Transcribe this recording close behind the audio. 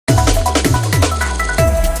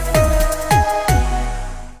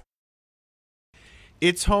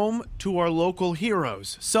It's home to our local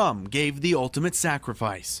heroes. Some gave the ultimate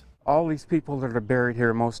sacrifice. All these people that are buried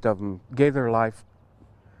here, most of them gave their life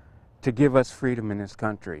to give us freedom in this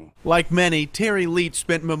country. Like many, Terry Leach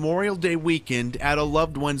spent Memorial Day weekend at a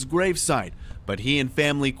loved one's gravesite, but he and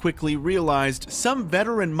family quickly realized some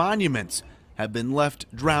veteran monuments have been left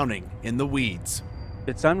drowning in the weeds.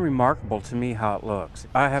 It's unremarkable to me how it looks.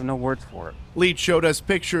 I have no words for it. Leach showed us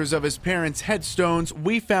pictures of his parents' headstones.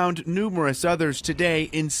 We found numerous others today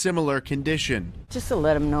in similar condition. Just to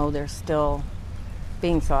let them know they're still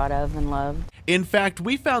being thought of and loved. In fact,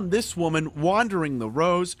 we found this woman wandering the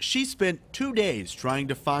rows. She spent 2 days trying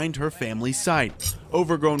to find her family site.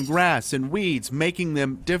 Overgrown grass and weeds making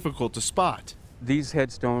them difficult to spot. These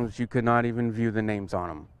headstones, you could not even view the names on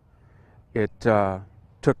them. It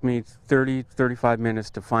took me 35 minutes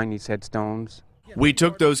to find these headstones. We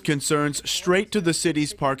took those concerns straight to the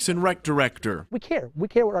city's Parks and Rec director. We care. We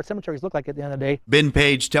care what our cemeteries look like at the end of the day. Ben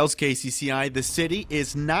Page tells KCCI the city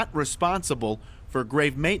is not responsible for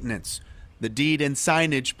grave maintenance. The deed and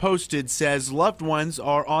signage posted says loved ones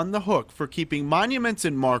are on the hook for keeping monuments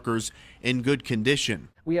and markers in good condition.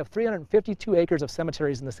 We have 352 acres of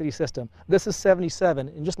cemeteries in the city system. This is 77,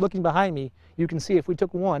 and just looking behind me, you can see if we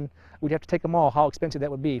took one, we'd have to take them all, how expensive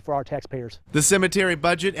that would be for our taxpayers. The cemetery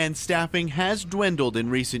budget and staffing has dwindled in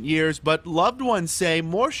recent years, but loved ones say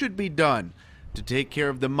more should be done to take care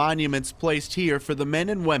of the monuments placed here for the men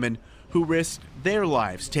and women who risked their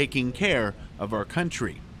lives taking care of our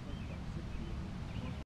country.